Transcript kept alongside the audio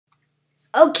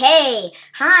Okay,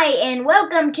 hi and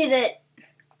welcome to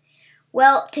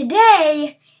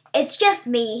today it's just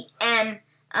me and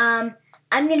I'm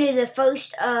going to do the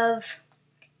first of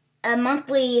a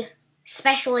monthly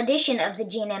special edition of the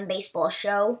G&M Baseball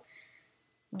Show.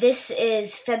 This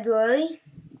is February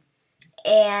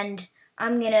and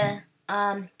I'm going to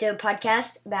do a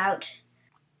podcast about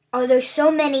are there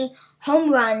so many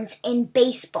home runs in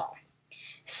baseball?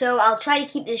 So I'll try to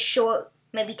keep this short,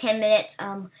 maybe 10 minutes.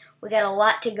 We got a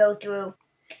lot to go through.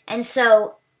 And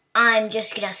so I'm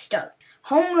just going to start.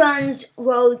 Home runs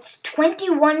rose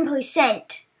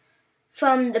 21%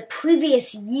 from the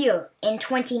previous year in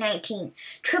 2019.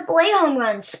 AAA home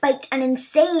runs spiked an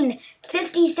insane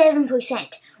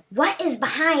 57%. What is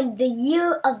behind the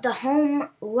year of the home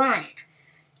run?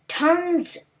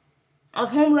 Tons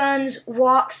of home runs,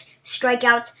 walks,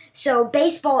 strikeouts. So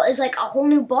baseball is like a whole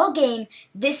new ball game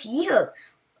this year.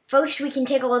 First, we can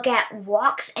take a look at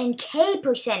walks and K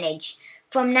percentage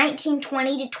from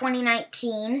 1920 to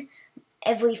 2019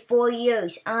 every 4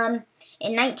 years. In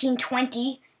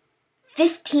 1920,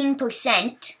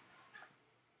 15%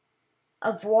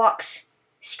 of walks,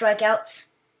 strikeouts,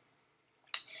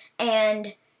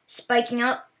 and spiking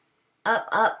up,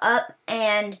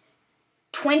 and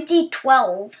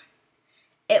 2012,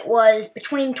 it was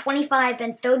between 25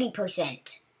 and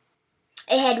 30%.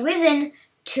 It had risen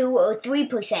 2 or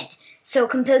 3%. So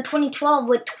compare 2012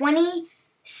 with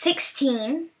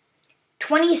 2016,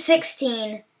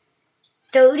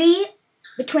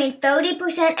 between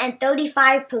 30% and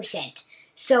 35%.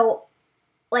 So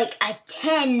like a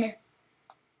 10,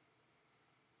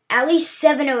 at least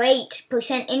 7 or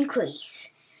 8%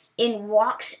 increase in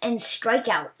walks and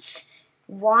strikeouts.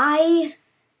 Why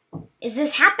is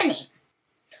this happening?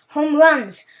 Home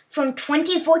runs from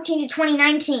 2014 to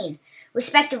 2019,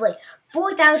 respectively.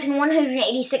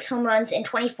 4,186 home runs in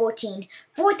 2014,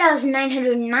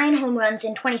 4,909 home runs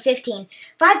in 2015,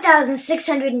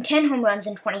 5,610 home runs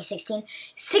in 2016,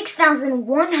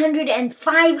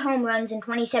 6,105 home runs in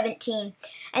 2017,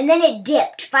 and then it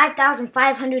dipped,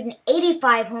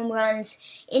 5,585 home runs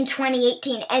in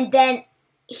 2018, and then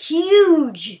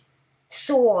huge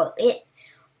soar. It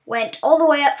went all the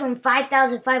way up from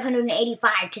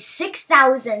 5,585 to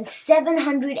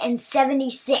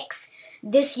 6,776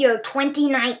 this year,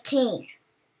 2019.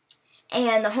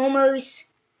 And the homers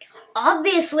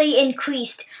obviously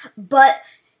increased, but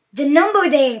the number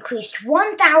they increased,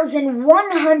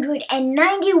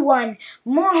 1,191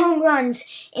 more home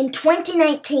runs in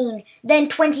 2019 than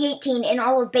 2018 in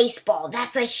all of baseball.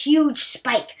 That's a huge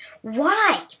spike.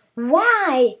 Why?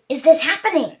 Why is this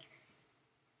happening?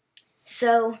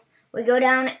 So we go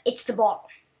down, it's the ball.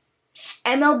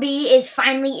 MLB is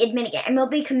finally admitting it.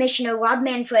 MLB Commissioner Rob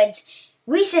Manfred's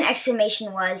recent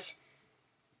exclamation was,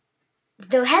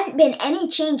 there haven't been any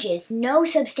changes, no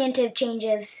substantive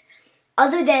changes,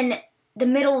 other than the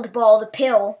middle of the ball, the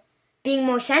pill, being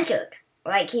more centered.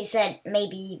 Like he said,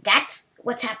 maybe that's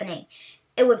what's happening.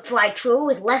 It would fly true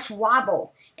with less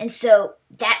wobble, and so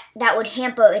that would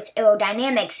hamper its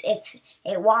aerodynamics if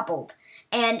it wobbled.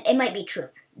 And it might be true.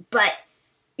 But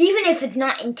even if it's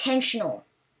not intentional,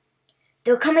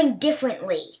 they're coming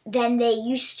differently than they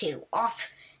used to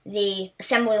off the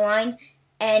assembly line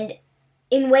and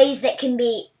in ways that can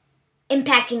be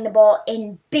impacting the ball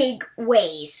in big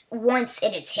ways once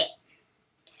it is hit.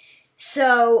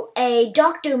 So a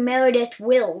Dr. Meredith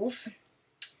Wills,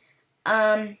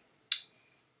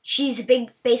 she's a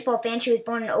big baseball fan. She was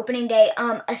born on opening day.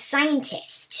 A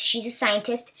scientist. She's a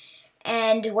scientist,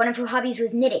 and one of her hobbies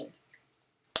was knitting.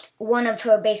 One of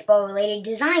her baseball-related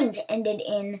designs ended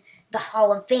in the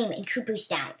Hall of Fame in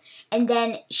Cooperstown. And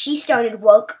then she started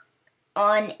work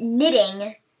on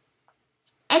knitting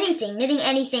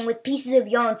anything with pieces of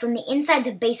yarn from the insides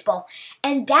of baseball.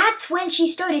 And that's when she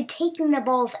started taking the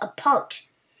balls apart.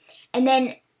 And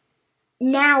then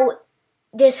now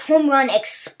this home run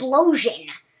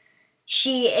explosion,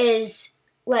 she is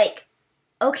like,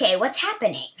 okay, what's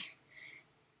happening?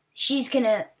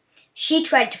 She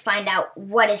tried to find out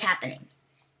what is happening.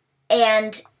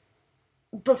 And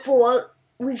before,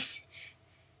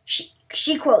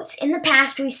 she quotes, in the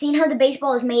past, we've seen how the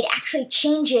baseball is made actually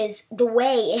changes the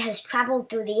way it has traveled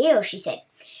through the air, she said.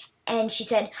 And she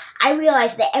said, I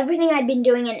realized that everything I'd been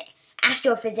doing in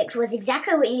astrophysics was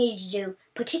exactly what you needed to do,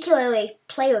 particularly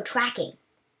player tracking.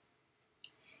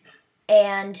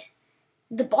 And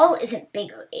the ball isn't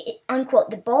bigger,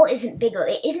 unquote, the ball isn't bigger,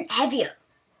 it isn't heavier.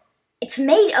 It's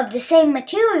made of the same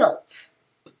materials.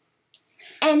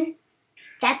 And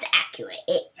that's accurate.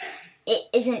 It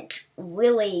isn't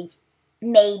really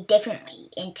made differently,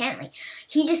 intently.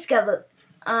 He discovered,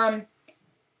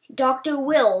 Dr.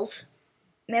 Wills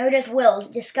Meredith Wills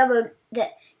discovered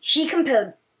that she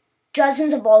compared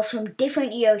dozens of balls from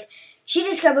different years. She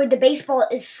discovered the baseball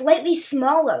is slightly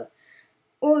smaller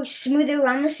or smoother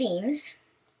around the seams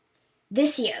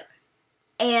this year.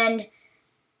 And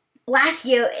last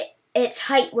year, its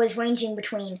height was ranging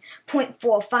between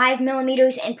 0.45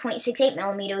 millimeters and 0.68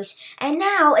 millimeters, and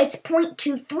now it's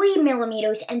 0.23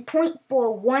 millimeters and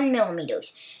 0.41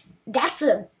 millimeters. That's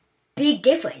a big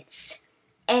difference,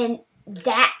 and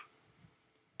that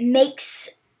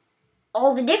makes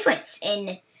all the difference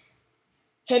in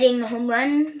hitting the home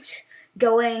runs,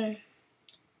 going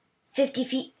 50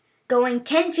 feet, going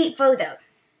 10 feet further,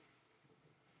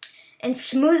 and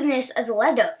smoothness of the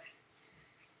leather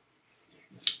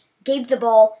gave the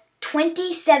ball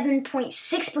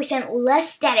 27.6%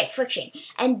 less static friction,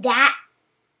 and that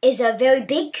is a very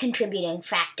big contributing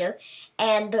factor.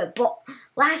 And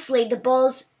lastly, the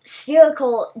ball's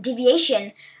spherical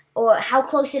deviation, or how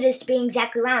close it is to being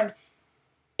exactly round,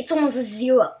 it's almost a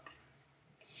 0.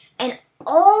 And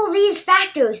all these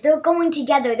factors, they're going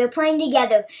together, they're playing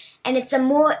together, and it's a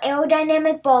more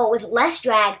aerodynamic ball with less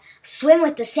drag, swing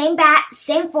with the same bat,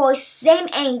 same force, same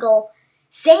angle,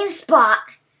 same spot.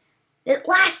 That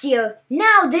last year,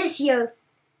 now this year,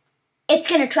 it's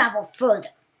going to travel further.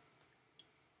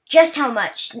 Just how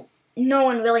much, no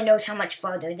one really knows how much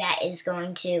further that is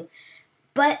going to.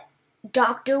 But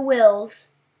Dr.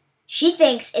 Wills, she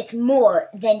thinks it's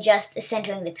more than just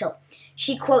centering the pill.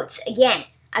 She quotes again,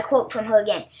 I quote from her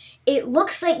again, "It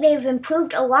looks like they've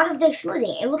improved a lot of their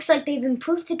smoothing. It looks like they've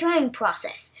improved the drying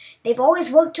process. They've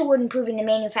always worked toward improving the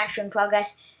manufacturing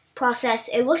process.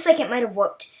 It looks like it might have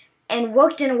worked. And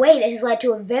worked in a way that has led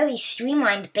to a very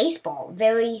streamlined baseball,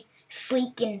 very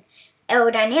sleek and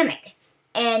aerodynamic."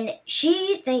 And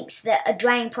she thinks that a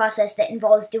drying process that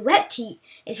involves direct heat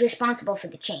is responsible for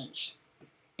the change.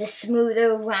 The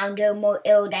smoother, rounder, more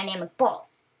aerodynamic ball.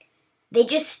 They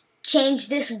just changed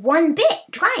this one bit,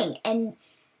 drying, and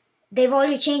they've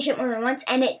already changed it more than once,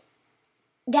 and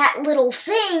that little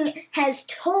thing has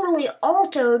totally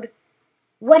altered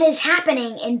what is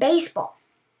happening in baseball.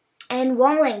 And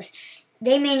Rawlings,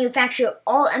 they manufacture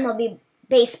all MLB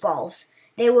baseballs.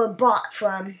 They were bought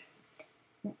from,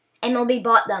 MLB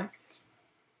bought them.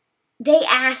 They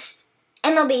asked,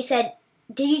 MLB said,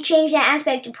 "Did you change that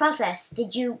aspect of process?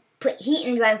 Did you put heat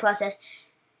in the drying process?"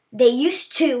 They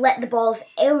used to let the balls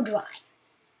air dry,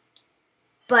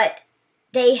 but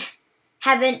they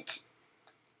haven't,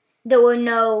 they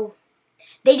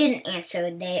didn't answer.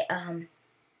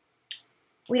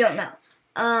 We don't know.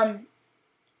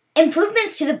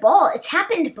 Improvements to the ball, it's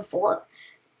happened before.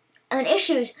 On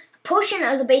issues, a portion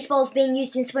of the baseballs being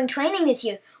used in spring training this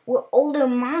year were older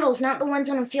models, not the ones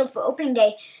on the field for opening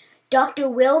day. Dr.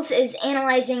 Wills is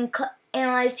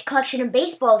analyzed collection of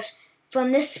baseballs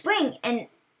from this spring, and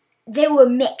they were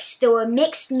mixed. They were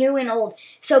mixed, new and old.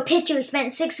 So pitchers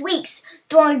spent 6 weeks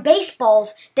throwing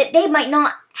baseballs that they might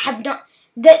have not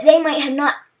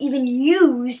even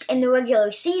used in the regular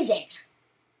season,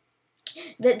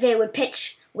 that they would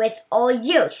pitch with all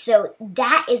year. So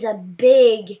that is that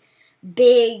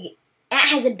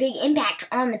has a big impact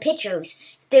on the pitchers.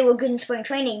 If they were good in spring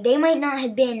training, they might not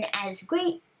have been as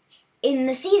great in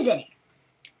the season.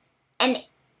 And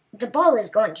the ball is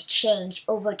going to change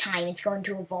over time. It's going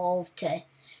to evolve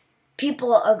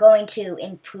people are going to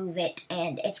improve it,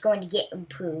 and it's going to get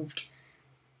improved.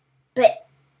 But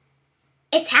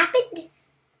it's happened,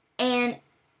 and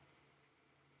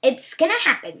it's gonna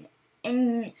happen.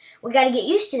 And we got to get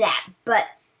used to that. But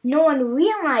if no one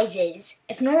realizes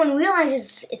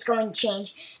it's going to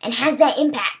change and has that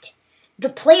impact, the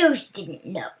players didn't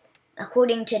know,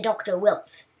 according to Dr.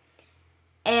 Wills.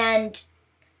 And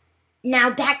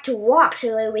now back to walks.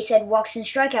 Earlier we said walks and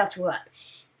strikeouts were up,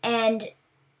 and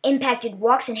impacted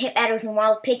walks and hit batters and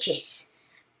wild pitches.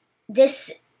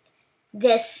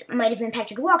 This might have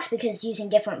impacted walks because using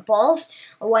different balls,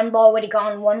 one ball would have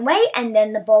gone one way, and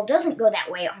then the ball doesn't go that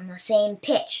way on the same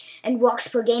pitch. And walks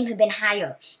per game have been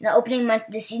higher in the opening month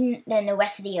of the season than the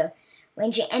rest of the year,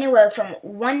 ranging anywhere from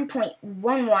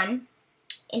 1.11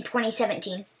 in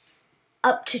 2017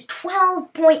 up to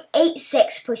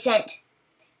 12.86%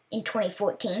 in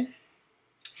 2014.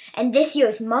 And this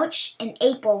year's March and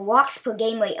April walks per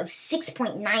game rate of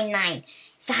 6.99.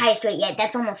 It's the highest rate yet.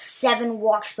 That's almost 7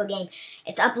 walks per game.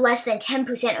 It's up less than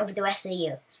 10% over the rest of the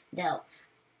year, though.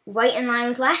 Right in line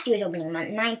with last year's opening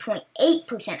month,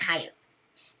 9.8% higher.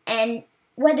 And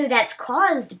whether that's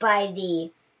caused by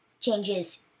the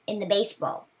changes in the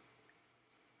baseball,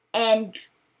 and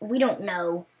we don't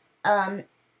know,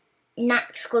 not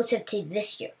exclusive to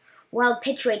this year. Wild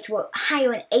pitch rates were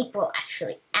higher in April,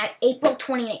 actually. At April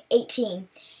 2018,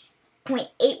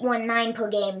 .819 per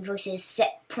game versus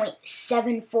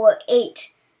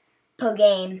 .748 per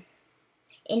game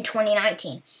in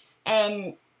 2019.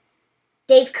 And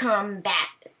they've come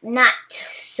back, not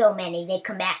so many, they've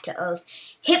come back to earth.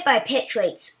 Hit by pitch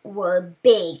rates were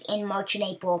big in March and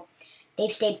April.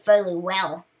 They've stayed fairly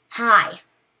well high,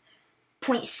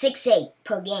 .68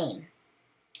 per game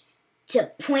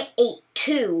to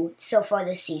 .82 so far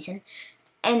this season.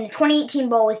 And the 2018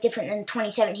 ball was different than the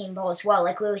 2017 ball as well.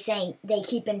 Like we were saying, they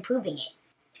keep improving it.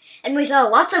 And we saw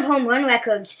lots of home run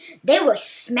records. They were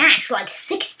smashed. Like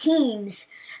 6 teams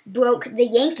broke the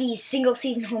Yankees'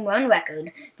 single-season home run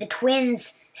record. The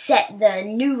Twins set the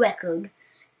new record.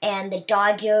 And the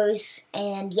Dodgers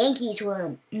and Yankees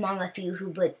were among a few who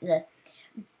broke the...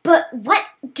 But what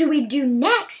do we do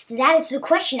next? That is the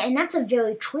question. And that's a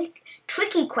very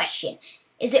tricky question.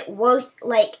 Is it worth,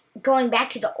 going back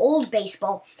to the old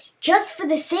baseball just for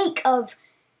the sake of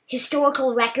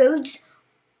historical records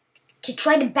to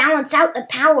try to balance out the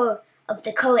power of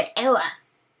the current era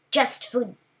just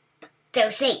for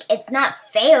their sake? It's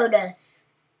not fair to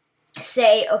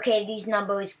say, okay, these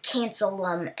numbers, cancel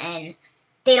them, and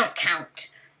they don't count.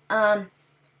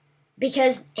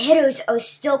 Because hitters are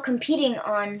still competing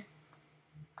on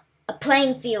a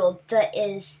playing field that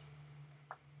is...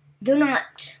 They're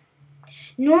not...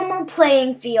 normal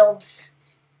playing fields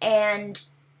and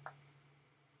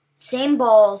same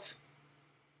balls.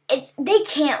 They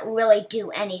can't really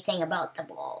do anything about the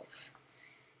balls.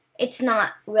 It's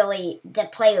not really the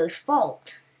player's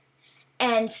fault.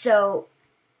 And so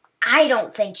I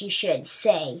don't think you should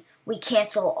say we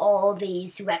cancel all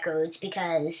these records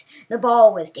because the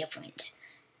ball was different.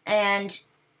 And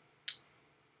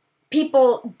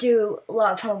people do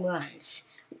love home runs.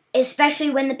 Especially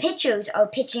when the pitchers are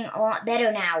pitching a lot better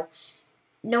now.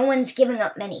 No one's giving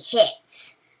up many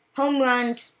hits. Home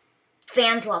runs,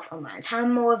 fans love home runs.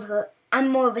 I'm more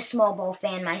of a small ball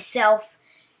fan myself.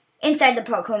 Inside the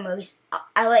park home runs,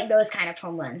 I like those kind of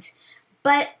home runs.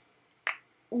 But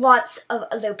lots of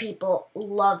other people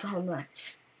love home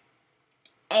runs.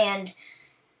 And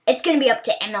it's going to be up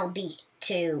to MLB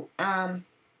to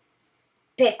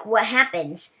pick what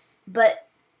happens. But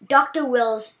Dr.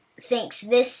 Wills thinks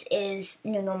this is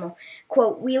new normal.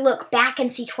 Quote, "We look back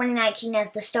and see 2019 as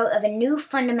the start of a new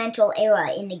fundamental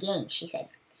era in the game," she said.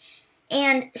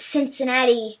 And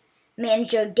Cincinnati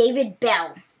manager David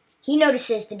Bell, he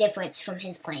notices the difference from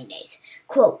his playing days.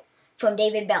 Quote from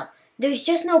David Bell, "There's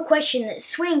just no question that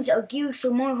swings are geared for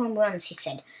more home runs," he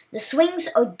said. "The swings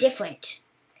are different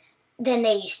than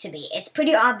they used to be. It's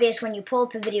pretty obvious when you pull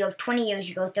up a video of 20 years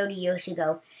ago, 30 years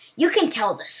ago. You can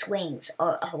tell the swings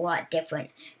are a lot different.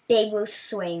 Babe Ruth's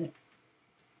swing,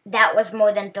 that was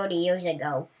more than 30 years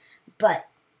ago. But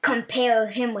compare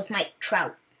him with Mike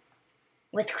Trout,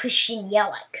 with Christian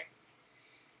Yelich,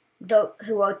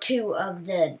 who are two of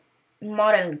the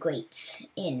modern greats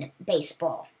in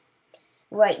baseball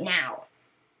right now.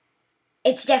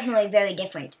 It's definitely very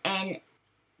different. And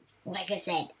like I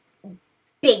said,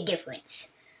 big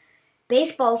difference.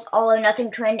 Baseball's all-or-nothing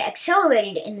trend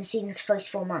accelerated in the season's first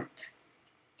full month.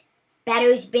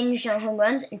 Batters binged on home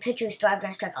runs and pitchers thrived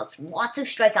on strikeouts. Lots of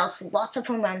strikeouts, lots of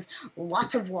home runs,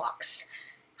 lots of walks.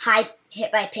 High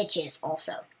hit by pitches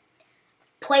also.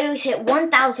 Players hit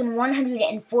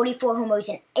 1,144 homers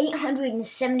in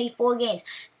 874 games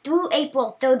through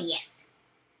April 30th,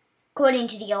 according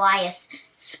to the Elias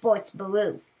Sports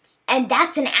Bureau. And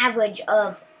that's an average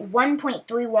of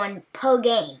 1.31 per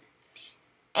game.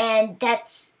 And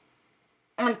that's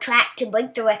on track to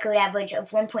break the record average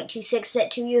of 1.26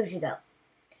 set 2 years ago.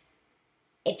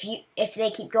 If they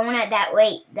keep going at that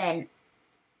rate, then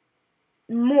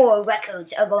more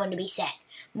records are going to be set.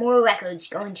 More records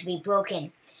going to be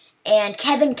broken. And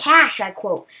Kevin Cash, I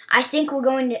quote, I think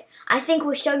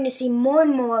we're starting to see more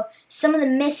and more. Some of the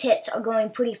mishits are going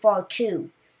pretty far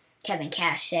too," Kevin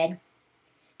Cash said.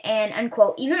 And,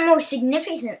 unquote, "Even more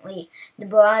significantly, the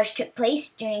barrage took place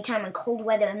during a time when cold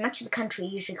weather in much of the country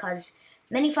usually causes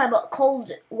many fly balls.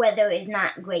 Cold weather is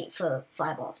not great for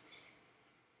fly balls.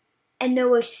 And there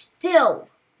were still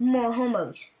more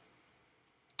homers.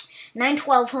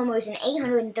 912 homers in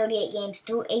 838 games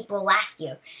through April last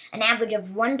year, an average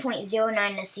of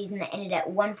 1.09 in a season that ended at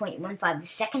 1.15, the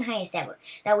second highest ever.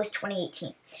 That was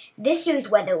 2018. This year's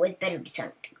weather was better to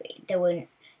some degree. There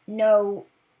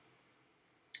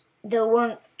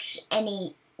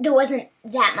wasn't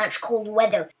that much cold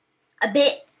weather. A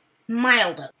bit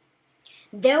milder.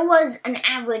 There was an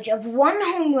average of 1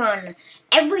 home run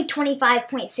every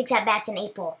 25.6 at-bats in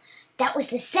April. That was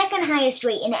the second highest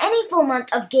rate in any full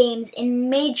month of games in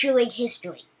Major League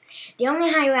history. The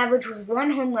only higher average was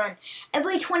 1 home run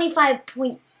every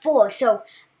 25.4, so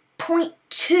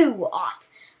 8.2 off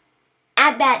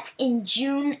at-bats in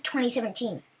June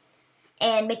 2017.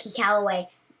 And Mickey Callaway,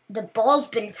 the ball's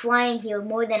been flying here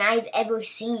more than I've ever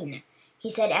seen, he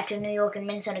said after New York and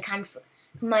Minnesota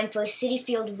combined for a Citi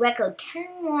Field record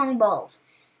 10 long balls.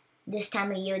 This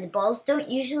time of year, the balls don't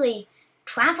usually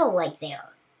travel like they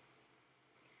are.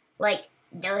 Like,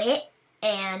 they'll hit,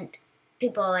 and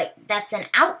people are like, that's an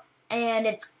out, and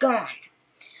it's gone.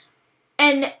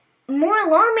 And more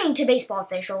alarming to baseball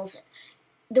officials,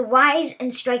 the rise in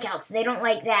strikeouts. They don't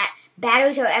like that.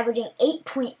 Batters are averaging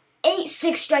 8.86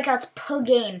 strikeouts per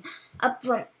game, up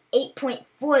from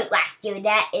 8.4 last year.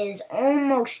 That is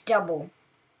almost double.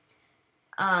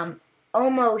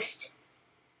 Almost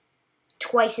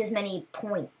twice as many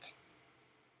for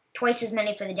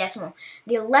the decimal.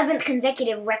 The 11th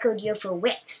consecutive record year for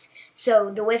whiffs.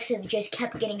 So the whiffs have just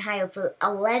kept getting higher for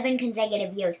 11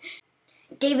 consecutive years.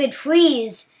 David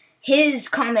Freese, his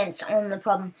comments on the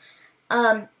problem.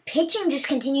 Pitching just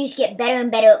continues to get better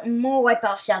and better, more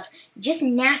wipeout stuff, just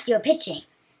nastier pitching,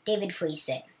 David Freese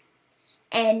said.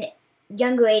 And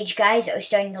younger age guys are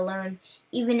starting to learn,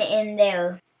 even in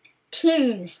their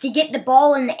teens, to get the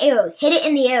ball in the air, hit it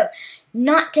in the air,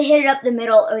 not to hit it up the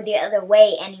middle or the other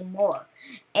way anymore.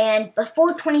 And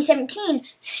before 2017,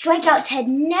 strikeouts had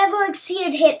never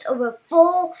exceeded hits over a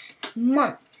full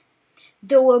month.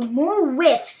 There were more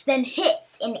whiffs than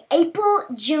hits in April,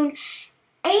 June,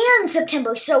 and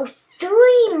September, so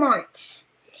 3 months.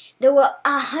 There were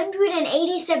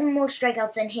 187 more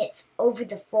strikeouts than hits over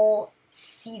the full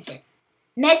season.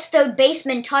 Mets third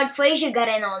baseman Todd Frazier got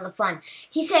in on the fun.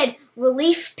 He said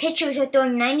relief pitchers are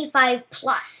throwing 95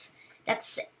 plus.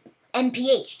 That's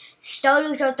MPH.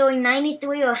 Starters are throwing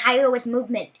 93 or higher with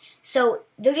movement. So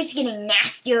they're just getting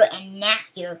nastier and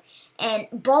nastier. And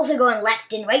balls are going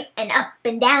left and right and up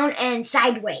and down and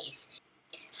sideways.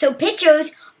 So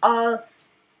pitchers are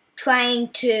trying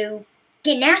to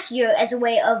get nastier as a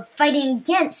way of fighting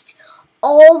against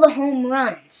all the home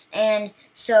runs. And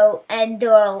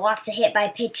there are lots of hit by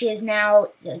pitches now.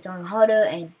 They're throwing harder,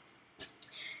 and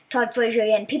Todd Frazier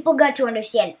again. People got to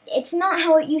understand, it's not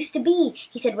how it used to be.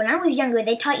 He said, when I was younger,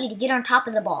 they taught you to get on top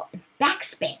of the ball and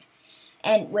backspin.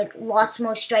 And with lots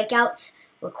more strikeouts,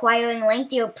 requiring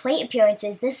lengthier plate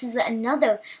appearances, this is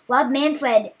another. Rob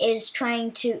Manfred is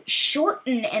trying to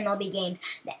shorten MLB games.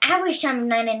 The average time of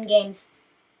 9-inning games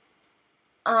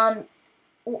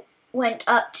went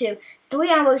up to 3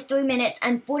 hours, 3 minutes,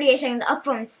 and 48 seconds, up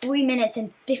from 3 minutes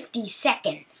and 50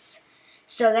 seconds.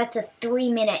 So that's a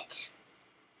 3-minute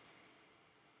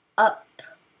up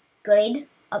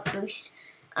boost.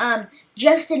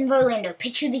 Justin Verlander,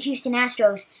 pitcher of the Houston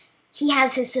Astros, he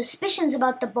has his suspicions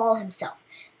about the ball himself.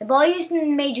 The ball used in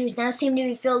the majors now seem to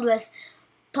be filled with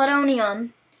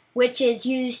plutonium, which is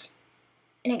used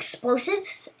in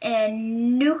explosives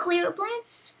and nuclear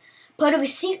plants.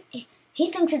 He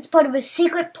thinks it's part of a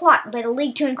secret plot by the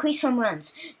league to increase home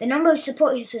runs. The numbers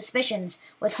support his suspicions,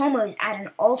 with homers at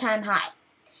an all-time high.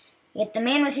 Yet the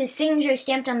man with his signature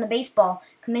stamped on the baseball,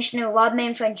 Commissioner Rob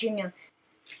Manfred Jr.,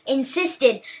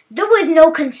 insisted there was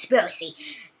no conspiracy.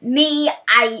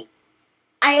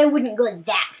 I wouldn't go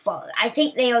that far. I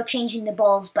think they are changing the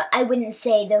balls, but I wouldn't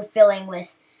say they're filling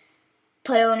with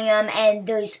plutonium and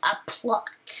there's a plot.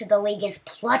 The league is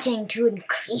plotting to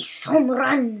increase home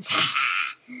runs.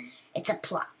 It's a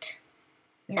plot.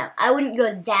 No, I wouldn't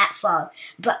go that far,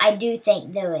 but I do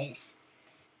think there is.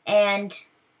 And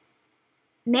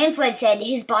Manfred said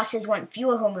his bosses want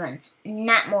fewer home runs,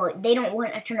 not more. They don't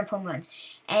want a ton of home runs.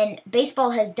 And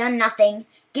baseball has done nothing,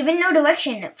 given no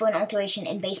direction for an alteration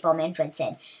in baseball, Manfred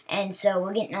said. And so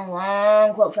we're getting a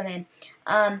long quote from him,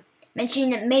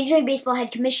 mentioning that Major League Baseball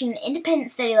had commissioned an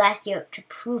independent study last year to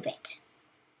prove it.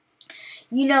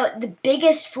 You know, the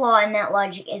biggest flaw in that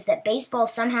logic is that baseball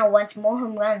somehow wants more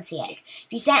home runs, he added. If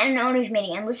you sat in an owners'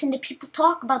 meeting and listened to people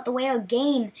talk about the way our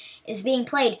game is being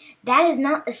played, that is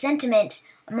not the sentiment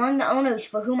among the owners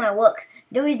for whom I work.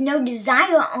 There is no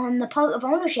desire on the part of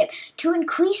ownership to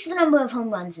increase the number of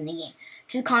home runs in the game.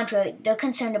 To the contrary, they're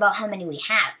concerned about how many we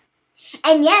have.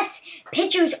 And yes,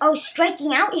 pitchers are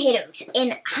striking out hitters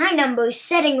in high numbers,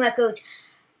 setting records,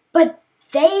 but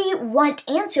they want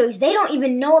answers. They don't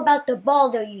even know about the ball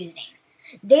they're using.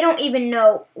 They don't even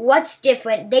know what's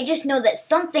different. They just know that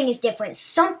something is different.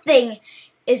 Something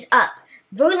is up.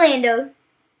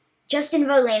 Justin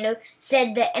Verlander,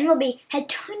 said that MLB had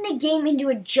turned the game into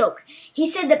a joke. He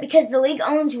said that because the league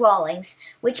owns Rawlings,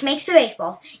 which makes the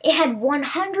baseball, it had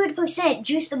 100%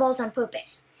 juiced the balls on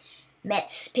purpose.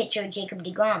 Mets pitcher Jacob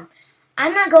deGrom.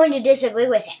 I'm not going to disagree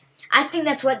with him. I think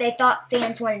that's what they thought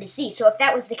fans wanted to see. So if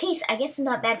that was the case, I guess it's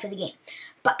not bad for the game.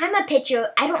 But I'm a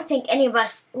pitcher. I don't think any of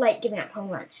us like giving up home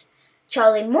runs.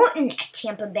 Charlie Morton at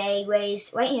Tampa Bay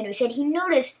Rays right-hander said he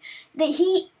noticed that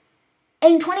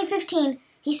in 2015,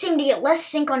 he seemed to get less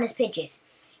sink on his pitches.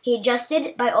 He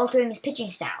adjusted by altering his pitching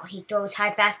style. He throws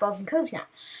high fastballs and curves now,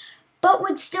 but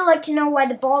would still like to know why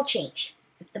the ball changed.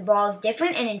 If the ball is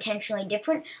different and intentionally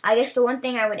different, I guess the one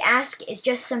thing I would ask is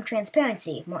just some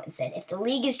transparency, Morton said. If the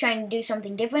league is trying to do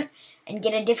something different and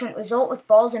get a different result with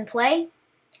balls in play,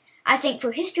 I think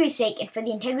for history's sake and for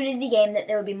the integrity of the game that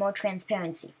there would be more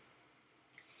transparency.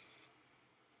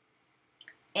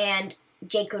 And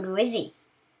Jake Odorizzi,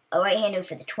 a right-hander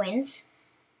for the Twins,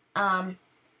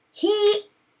 he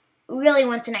really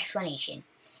wants an explanation.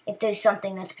 If there's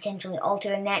something that's potentially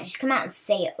altering that, just come out and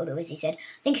say it, Odorizzi said.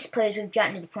 I think as players we've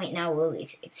gotten to the point now where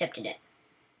we've accepted it.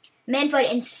 Manfred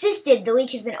insisted the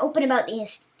league has been open about the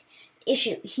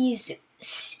issue. He's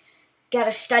got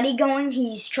a study going.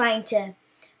 He's trying to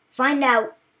find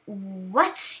out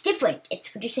what's different. It's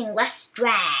producing less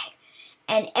drag.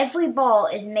 And every ball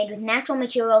is made with natural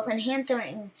materials and hand-sewn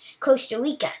in Costa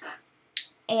Rica.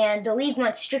 And the league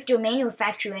wants stricter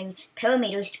manufacturing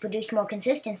parameters to produce more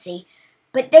consistency,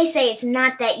 but they say it's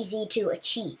not that easy to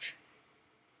achieve.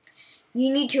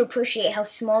 You need to appreciate how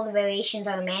small the variations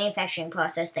are in the manufacturing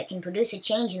process that can produce a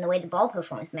change in the way the ball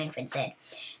performs, Manfred said,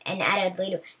 and added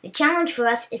later, the challenge for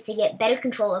us is to get better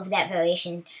control over that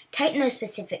variation, tighten those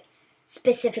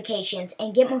specifications,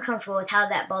 and get more comfortable with how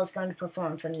that ball is going to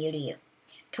perform from year to year.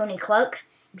 Tony Clark,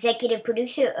 executive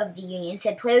producer of the union,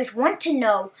 said players want to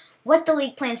know what the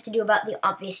league plans to do about the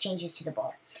obvious changes to the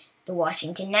ball. The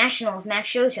Washington Nationals' Max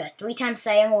Scherzer, a three-time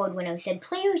Cy Young Award winner, said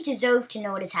players deserve to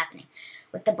know what is happening.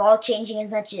 With the ball changing as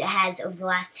much as it has over the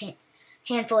last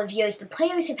handful of years, the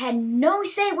players have had no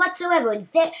say whatsoever.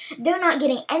 They're not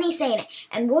getting any say in it,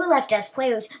 and we're left as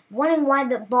players wondering why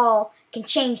the ball can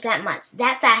change that much,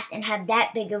 that fast, and have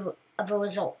that big of a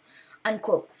result,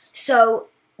 unquote. So,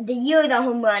 the year of the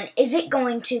home run, is it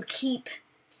going to keep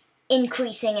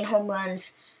increasing in home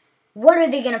runs? What are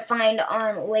they going to find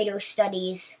on later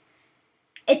studies?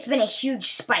 It's been a huge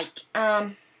spike.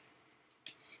 And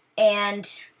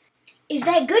is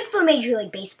that good for Major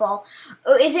League Baseball?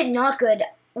 Or is it not good?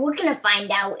 We're going to find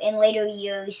out in later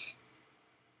years.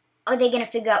 Are they going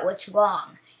to figure out what's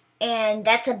wrong? And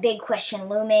that's a big question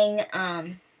looming.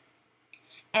 And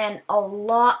a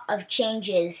lot of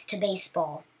changes to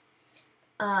baseball.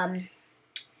 The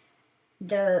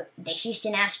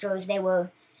Houston Astros, they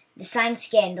were the sign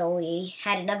scandal. We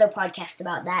had another podcast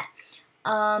about that.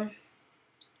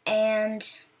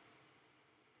 And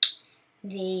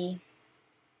the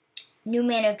new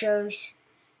managers,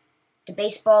 the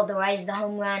baseball, the rise of the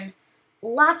home run,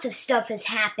 lots of stuff has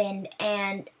happened,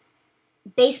 and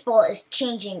baseball is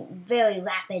changing very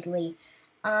rapidly.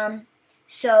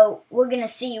 So we're going to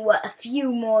see what a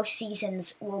few more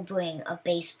seasons will bring of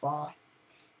baseball.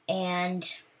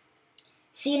 And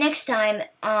see you next time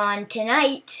on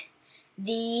Tonight,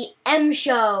 the M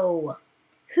Show.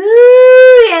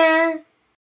 Hoo yeah!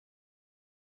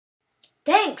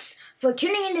 Thanks for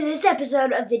tuning into this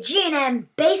episode of the G&M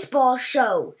Baseball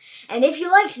Show. And if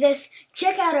you liked this,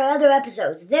 check out our other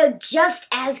episodes. They're just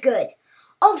as good.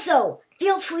 Also,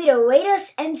 feel free to rate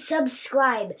us and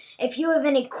subscribe. If you have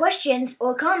any questions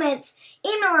or comments,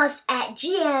 email us at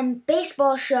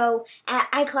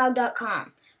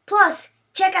gmbaseballshow@icloud.com. Plus,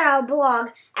 check out our blog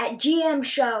at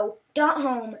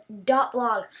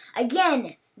gmshow.home.blog.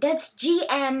 Again, that's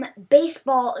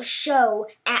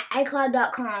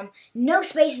gmbaseballshow@icloud.com. No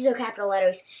spaces or capital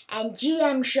letters. And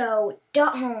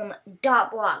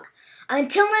gmshow.home.blog.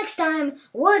 Until next time,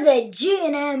 we're the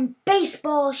G&M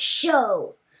Baseball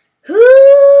Show.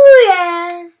 Hoo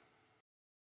yeah!